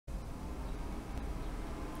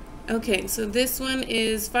Okay, so this one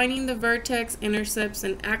is finding the vertex, intercepts,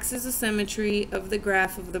 and axis of symmetry of the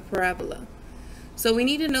graph of the parabola. So we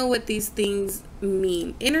need to know what these things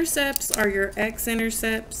mean. Intercepts are your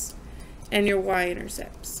x-intercepts and your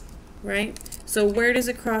y-intercepts, right? So where does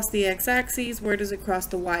it cross the x-axis? Where does it cross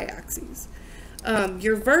the y-axis?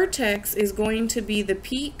 Your vertex is going to be the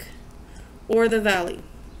peak or the valley,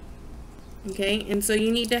 okay? And so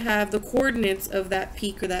you need to have the coordinates of that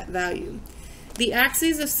peak or that value. The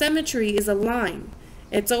axis of symmetry is a line.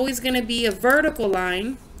 It's always going to be a vertical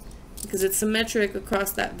line because it's symmetric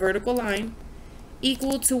across that vertical line,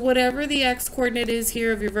 equal to whatever the x coordinate is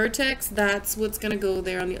here of your vertex. That's what's going to go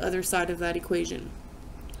there on the other side of that equation.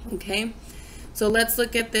 Okay, so let's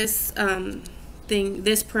look at this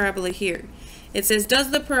this parabola here. It says,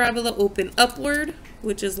 does the parabola open upward,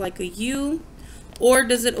 which is like a U, or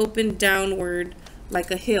does it open downward like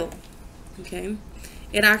a hill? Okay,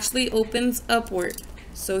 it actually opens upward.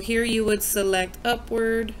 So here you would select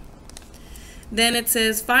upward. Then it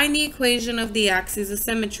says, find the equation of the axis of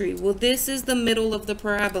symmetry. Well, this is the middle of the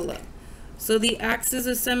parabola. So the axis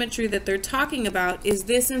of symmetry that they're talking about is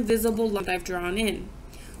this invisible line I've drawn in.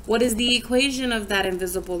 What is the equation of that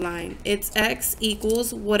invisible line? It's x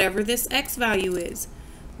equals whatever this x value is,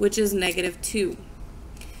 which is -2.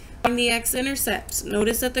 Find the x-intercepts.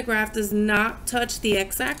 Notice that the graph does not touch the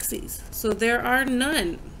x-axis. So there are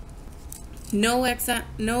none. No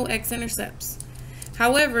x-intercepts.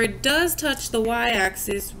 However, it does touch the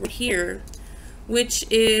y-axis right here, which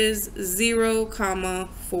is 0,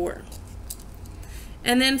 4.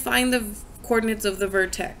 And then find the coordinates of the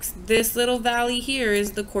vertex. This little valley here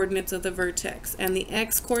is the coordinates of the vertex, and the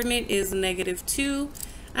x-coordinate is -2,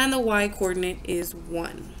 and the y-coordinate is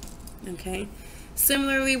 1. Okay.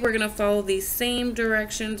 Similarly, we're going to follow these same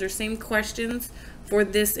directions or same questions for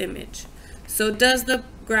this image. So does the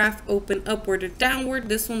graph open upward or downward?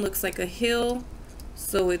 This one looks like a hill,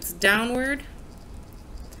 so it's downward.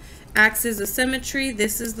 Axis of symmetry,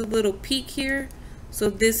 this is the little peak here. So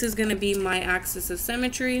this is going to be my axis of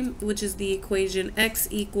symmetry, which is the equation x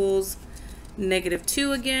equals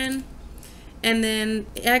 -2 again. And then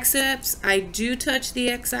x-intercepts, I do touch the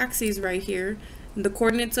x-axis right here. The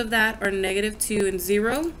coordinates of that are -2 and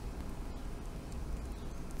 0.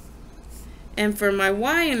 And for my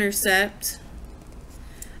y-intercept,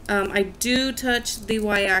 I do touch the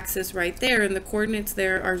y-axis right there, and the coordinates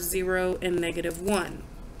there are 0 and -1.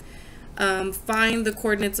 Find the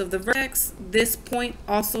coordinates of the vertex. This point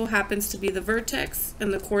also happens to be the vertex,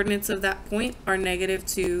 and the coordinates of that point are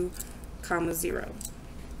 -2, 0.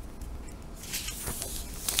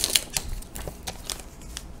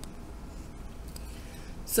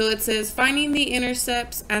 So it says finding the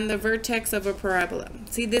intercepts and the vertex of a parabola.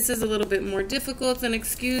 See, this is a little bit more difficult, and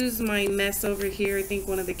excuse my mess over here. I think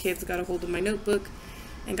one of the kids got a hold of my notebook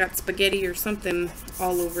and got spaghetti or something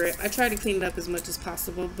all over it. I try to clean it up as much as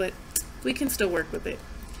possible, but we can still work with it.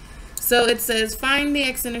 So it says find the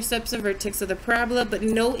x-intercepts and vertex of the parabola, but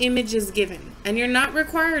no image is given, and you're not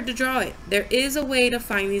required to draw it. There is a way to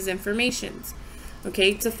find these informations.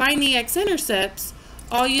 Okay, to find the x-intercepts,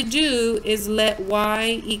 all you do is let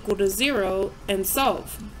y equal to 0 and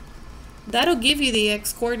solve. That'll give you the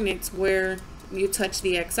x coordinates where you touch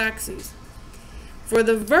the x-axis. For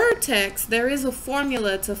the vertex, there is a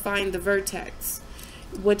formula to find the vertex.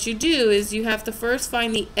 What you do is you have to first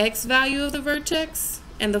find the x value of the vertex,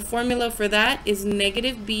 and the formula for that is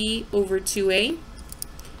 -b over 2a.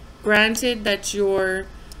 Granted that your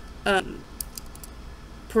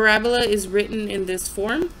parabola is written in this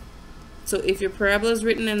form. So if your parabola is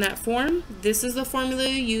written in that form, this is the formula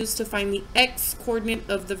you use to find the x coordinate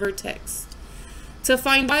of the vertex. To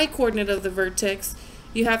find y coordinate of the vertex,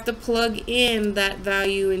 you have to plug in that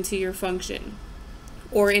value into your function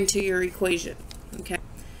or into your equation. Okay,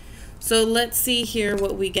 so let's see here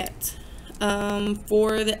what we get.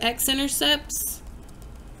 For the x-intercepts,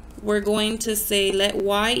 we're going to say let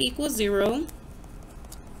y equal 0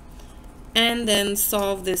 and then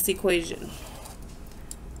solve this equation.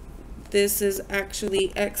 This is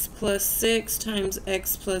actually x plus 6 times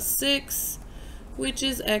x plus 6, which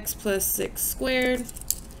is x plus 6 squared.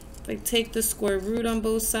 If I take the square root on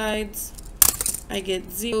both sides, I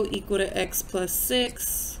get 0 equal to x plus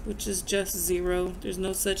 6, which is just 0. There's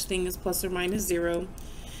no such thing as plus or minus 0.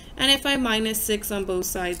 And if I minus 6 on both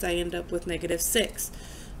sides, I end up with -6.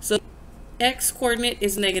 So x coordinate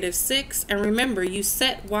is -6, and remember, you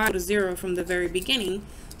set y to 0 from the very beginning,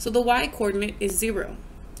 so the y coordinate is 0.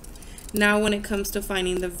 Now when it comes to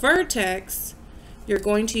finding the vertex, you're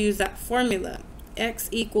going to use that formula, x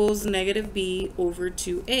equals -b over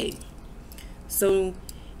 2a. So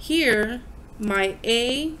here, my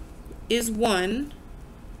a is 1,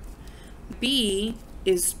 B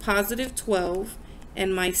is positive 12,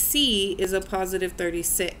 and my C is a positive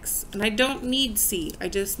 36. And I don't need C, I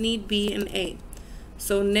just need B and A.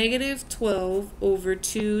 So negative 12 over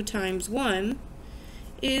 2 times 1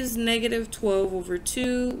 is negative 12 over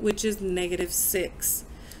 2, which is negative 6.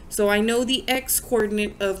 So I know the x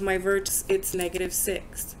coordinate of my vertex, it's negative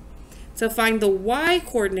 6. To find the y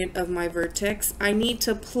coordinate of my vertex, I need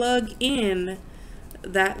to plug in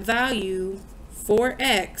that value for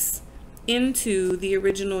x into the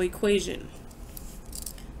original equation.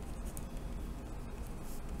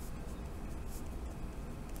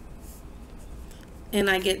 And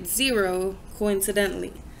I get 0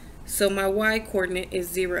 coincidentally. So my y coordinate is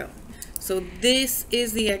 0. So this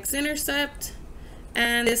is the x-intercept,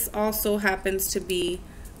 and this also happens to be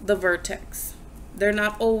the vertex. They're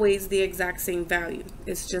not always the exact same value.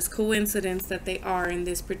 It's just coincidence that they are in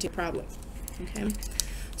this particular problem. Okay,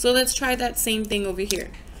 so let's try that same thing over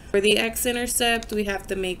here. For the x-intercept, we have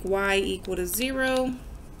to make y equal to 0.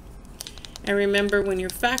 And remember, when you're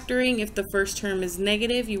factoring, if the first term is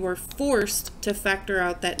negative, you are forced to factor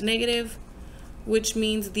out that negative, which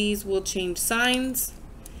means these will change signs.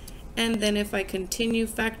 And then if I continue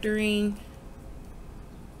factoring,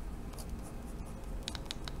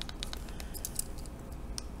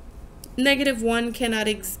 negative 1 cannot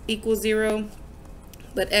equal 0,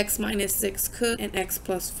 but x minus 6 could, and x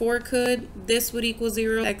plus 4 could. This would equal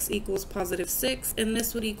 0, x equals positive 6, and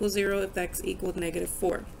this would equal 0 if x equaled negative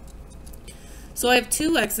 4. So I have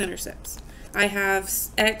two x-intercepts. I have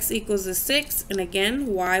x equals a 6, and again,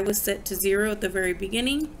 y was set to 0 at the very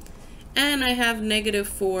beginning, and I have negative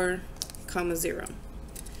 4, 0.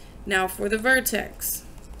 Now for the vertex,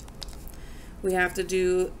 we have to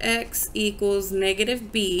do x equals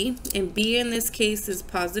negative b, and b in this case is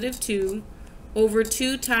positive 2, over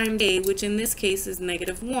 2 times a, which in this case is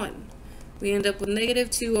negative 1. We end up with negative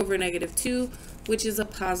 2 over negative 2, which is a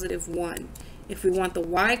positive 1. If we want the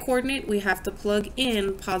y coordinate, we have to plug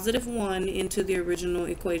in positive 1 into the original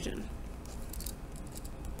equation.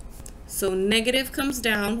 So negative comes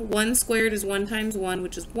down, 1 squared is 1 times 1,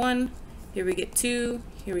 which is 1. Here we get 2,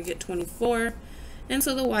 here we get 24. And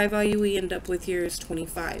so the y value we end up with here is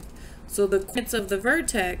 25. So the coordinates of the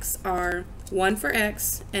vertex are 1 for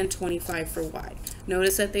x and 25 for y.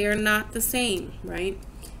 Notice that they are not the same, right?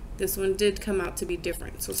 This one did come out to be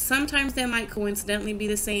different. So sometimes they might coincidentally be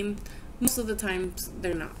the same. Most of the times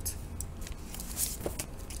they're not.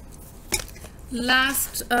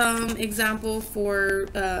 Last example for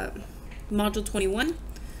module 21.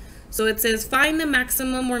 So it says find the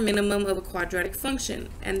maximum or minimum of a quadratic function,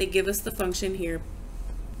 and they give us the function here.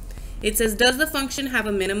 It says, does the function have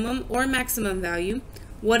a minimum or maximum value?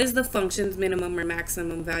 What is the function's minimum or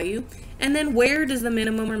maximum value? And then where does the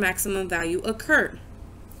minimum or maximum value occur?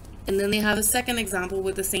 And then they have a second example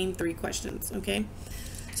with the same 3 questions, okay?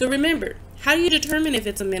 So remember, how do you determine if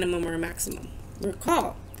it's a minimum or a maximum?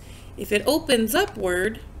 Recall, if it opens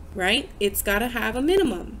upward, right, it's got to have a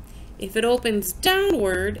minimum. If it opens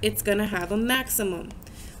downward, it's going to have a maximum.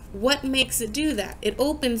 What makes it do that? It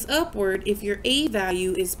opens upward if your a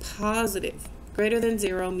value is positive. Greater than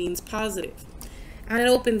 0 means positive. And it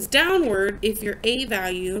opens downward if your a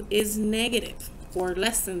value is negative or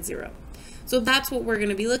less than 0. So that's what we're going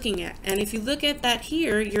to be looking at. And if you look at that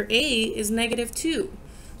here, your a is negative 2,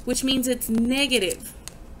 which means it's negative.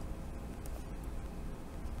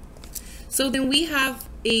 So then we have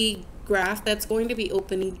a graph that's going to be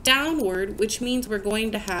opening downward, which means we're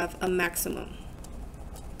going to have a maximum.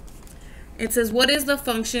 It says, what is the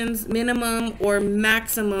function's minimum or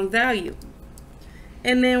maximum value?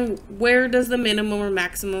 And then where does the minimum or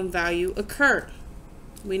maximum value occur?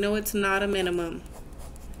 We know it's not a minimum.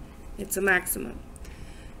 It's a maximum.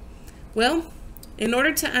 Well, in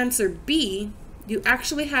order to answer B, you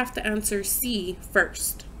actually have to answer C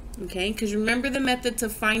first. Okay? Because remember the method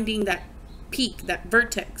of finding that peak, that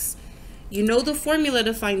vertex. You know the formula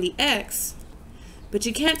to find the x, but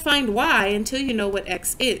you can't find y until you know what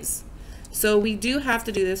x is. So we do have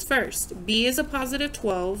to do this first. B is a positive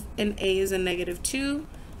 12 and a is a negative 2.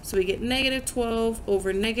 So we get negative 12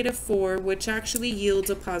 over negative 4, which actually yields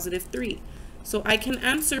a positive 3. So I can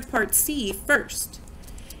answer part C first.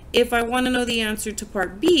 If I want to know the answer to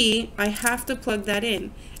part B, I have to plug that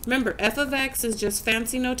in. Remember, f of x is just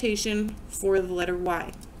fancy notation for the letter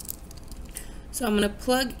y. So I'm going to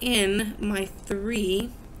plug in my 3,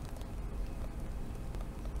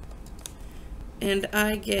 and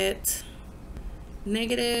I get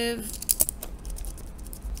negative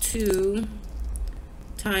 2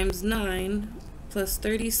 times 9 plus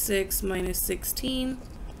 36 minus 16,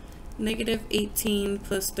 negative 18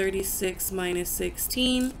 plus 36 minus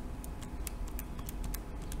 16,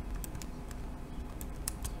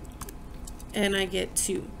 and I get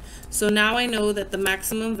 2. So now I know that the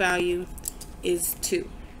maximum value is 2.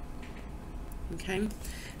 Okay.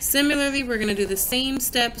 Similarly, we're going to do the same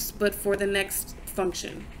steps, but for the next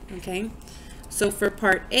function. Okay. So for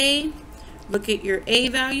part A, look at your A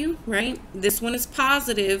value, right? This one is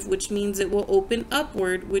positive, which means it will open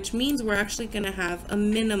upward, which means we're actually going to have a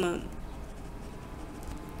minimum.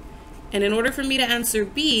 And in order for me to answer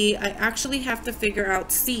B, I actually have to figure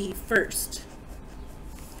out C first.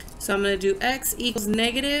 So I'm going to do X equals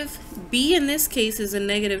negative. B in this case is a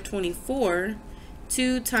negative 24.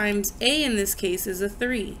 2 times A in this case is a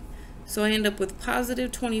 3. So I end up with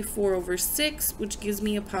positive 24 over 6, which gives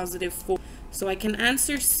me a positive 4. So I can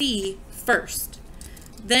answer C first.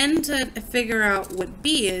 Then to figure out what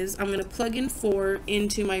B is, I'm going to plug in 4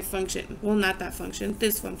 into my function. Well, not that function,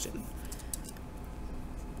 this function.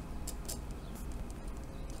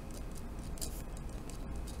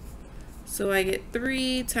 So I get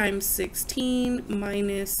 3 times 16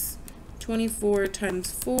 minus 24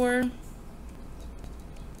 times 4.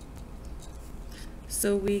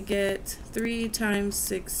 So we get 3 times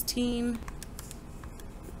 16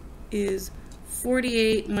 is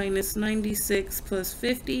 48 minus 96 plus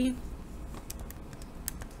 50.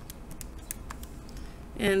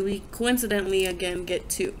 And we coincidentally again get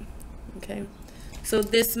 2. Okay. So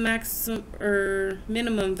this maximum or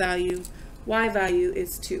minimum value, Y value,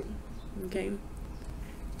 is 2. Okay.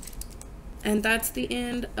 And that's the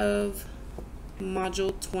end of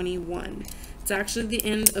module 21. It's actually the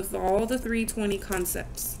end of all the 320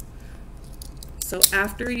 concepts. So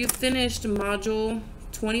after you've finished module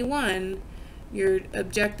 21, your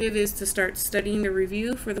objective is to start studying the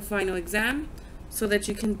review for the final exam so that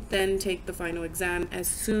you can then take the final exam as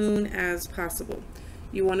soon as possible.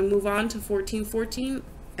 You want to move on to 1414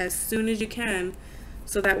 as soon as you can,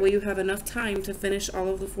 so that way you have enough time to finish all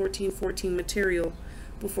of the 1414 material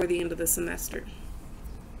before the end of the semester.